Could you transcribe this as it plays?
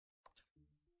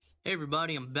Hey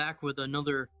everybody, I'm back with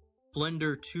another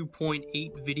Blender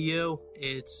 2.8 video.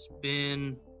 It's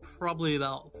been probably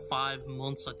about 5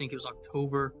 months, I think it was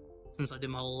October, since I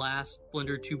did my last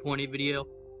Blender 2.8 video.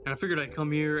 And I figured I'd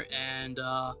come here and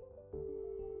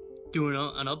do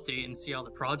an update and see how the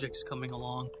project's coming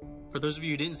along. For those of you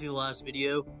who didn't see the last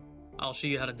video, I'll show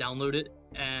you how to download it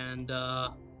and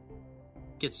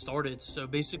get started. So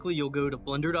basically you'll go to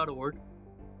blender.org,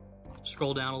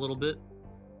 scroll down a little bit,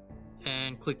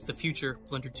 and click the future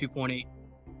Blender 2.8.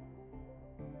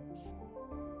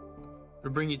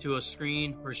 It'll bring you to a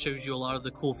screen where it shows you a lot of the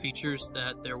cool features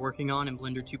that they're working on in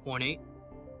Blender 2.8.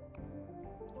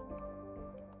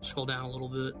 Scroll down a little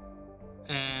bit,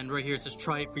 and right here it says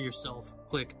try it for yourself.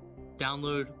 Click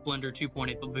download Blender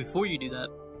 2.8. But before you do that,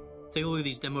 take a look at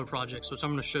these demo projects, which I'm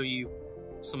going to show you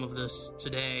some of this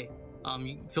today.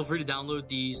 Feel free to download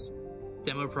these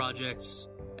demo projects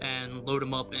and load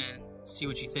them up and see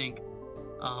what you think.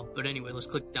 But anyway, let's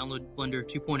click download Blender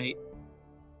 2.8.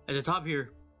 At the top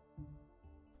here,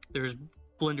 there's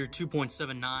Blender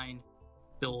 2.79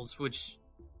 builds, which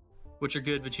are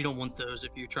good, but you don't want those if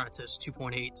you're trying to test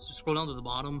 2.8. So scroll down to the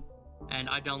bottom, and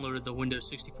I downloaded the Windows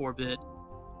 64-bit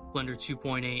Blender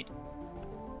 2.8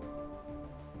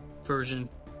 version,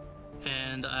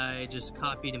 and I just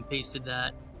copied and pasted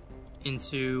that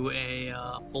into a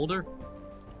folder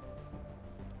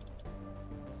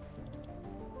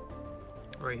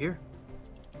right here,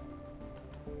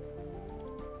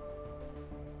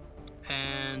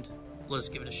 and let's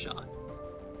give it a shot.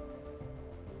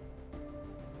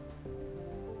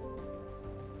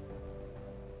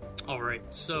 Alright,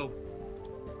 so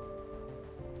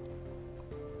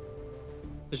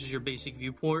this is your basic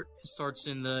viewport. It starts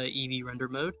in the Eevee render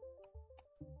mode,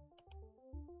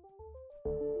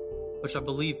 which I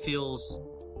believe feels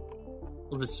a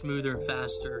little bit smoother and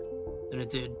faster than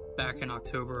it did back in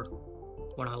October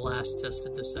when I last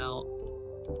tested this out.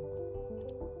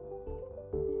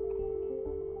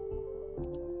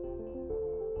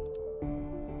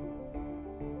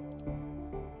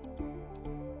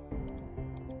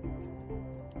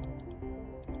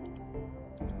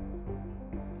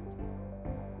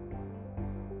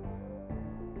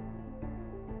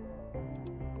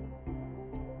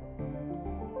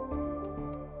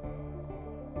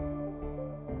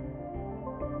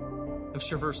 If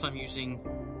it's your first time using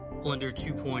Blender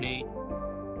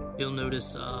 2.8, you'll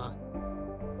notice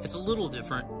it's a little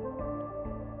different.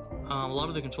 A lot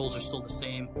of the controls are still the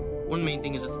same. One main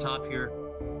thing is at the top here,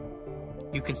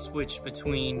 you can switch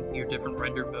between your different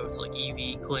render modes like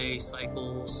Eevee, Clay,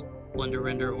 Cycles, Blender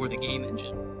Render, or the game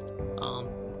engine.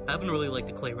 I happen to really like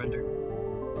the Clay render.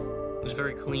 It was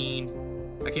very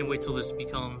clean. I can't wait till this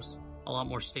becomes a lot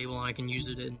more stable and I can use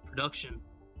it in production,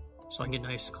 so I can get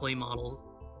nice clay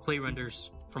renders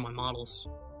for my models.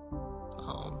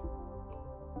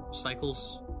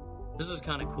 Cycles. This is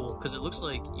kind of cool because it looks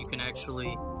like you can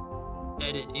actually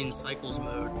edit in Cycles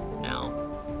mode now.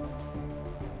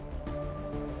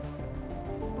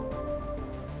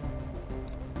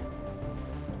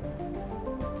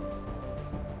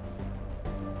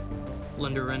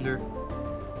 Blender Render.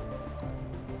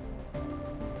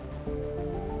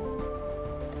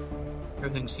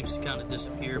 Everything seems to kind of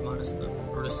disappear minus the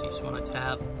vertices when I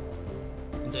tab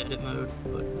into edit mode,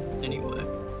 but anyway.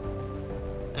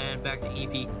 And back to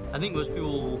Eevee. I think most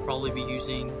people will probably be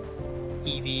using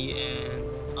Eevee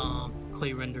and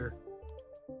Clay Render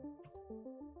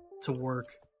to work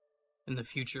in the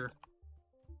future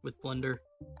with Blender.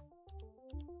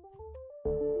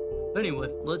 But anyway,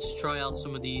 let's try out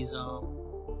some of these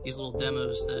little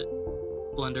demos that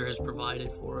Blender has provided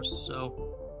for us.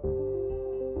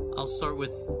 So I'll start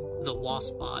with the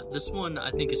Wasp bot. This one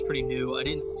I think is pretty new. I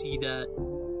didn't see that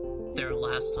there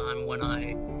last time when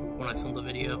I filmed the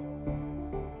video.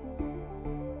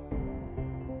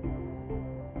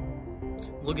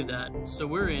 Look at that. So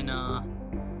we're in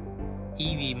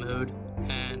Eevee mode,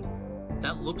 and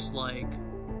that looks like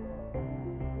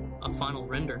a final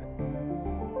render.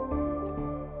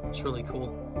 It's really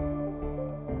cool.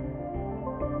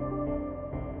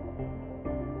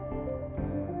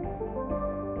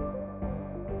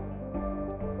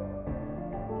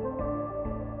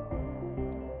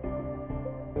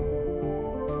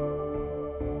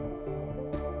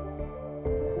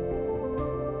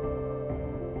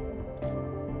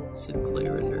 See the clay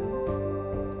render.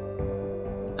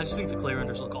 I just think the clay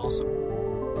renders look awesome.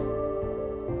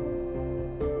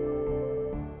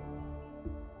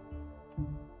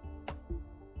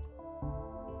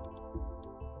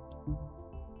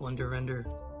 Blender render.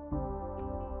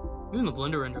 Even the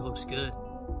Blender render looks good.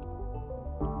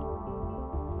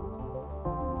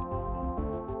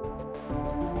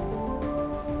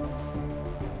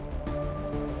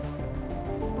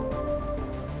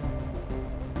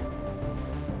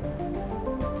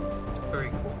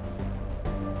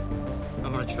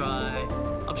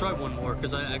 I'll try one more,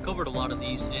 because I covered a lot of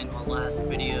these in my last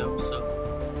video, so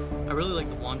I really like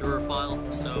the Wanderer file,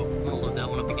 so I'm gonna load that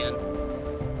one up again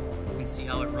and see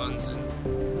how it runs in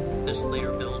this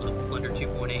later build of Blender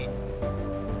 2.8.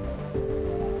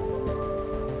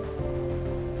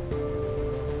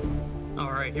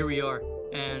 Alright, here we are,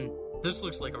 and this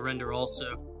looks like a render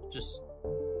also, just,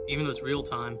 even though it's real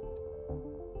time,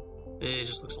 it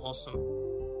just looks awesome.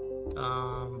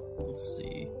 Let's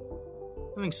see,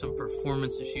 having some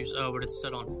performance issues. Oh, but it's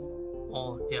set on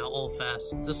all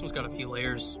fast. This one's got a few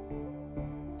layers.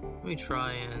 Let me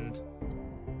try and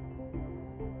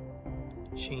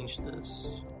change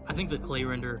this. I think the clay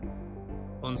render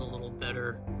runs a little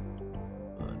better,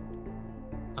 but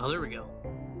oh, there we go.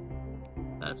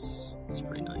 That's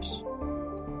pretty nice.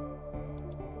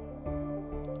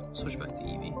 Switch back to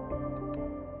Eevee.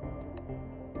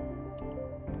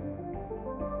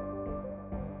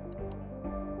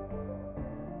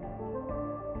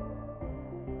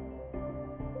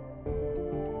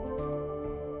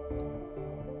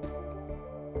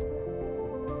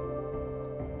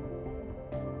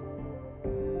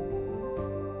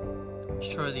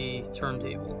 Let's try the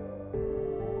turntable.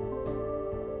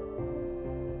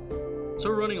 So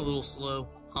we're running a little slow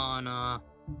on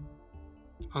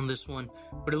this one,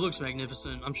 but it looks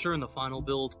magnificent. I'm sure in the final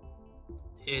build,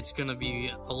 it's gonna be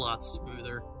a lot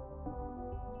smoother.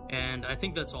 And I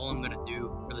think that's all I'm gonna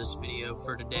do for this video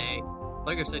for today.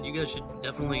 Like I said, you guys should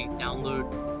definitely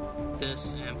download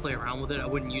this and play around with it. I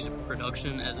wouldn't use it for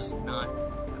production as it's not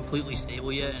completely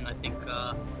stable yet, and I think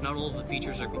not all of the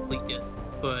features are complete yet.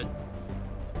 But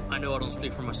I know I don't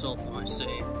speak for myself when I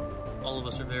say all of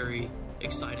us are very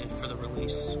excited for the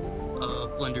release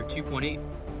of Blender 2.8.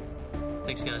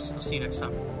 Thanks guys, I'll see you next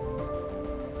time.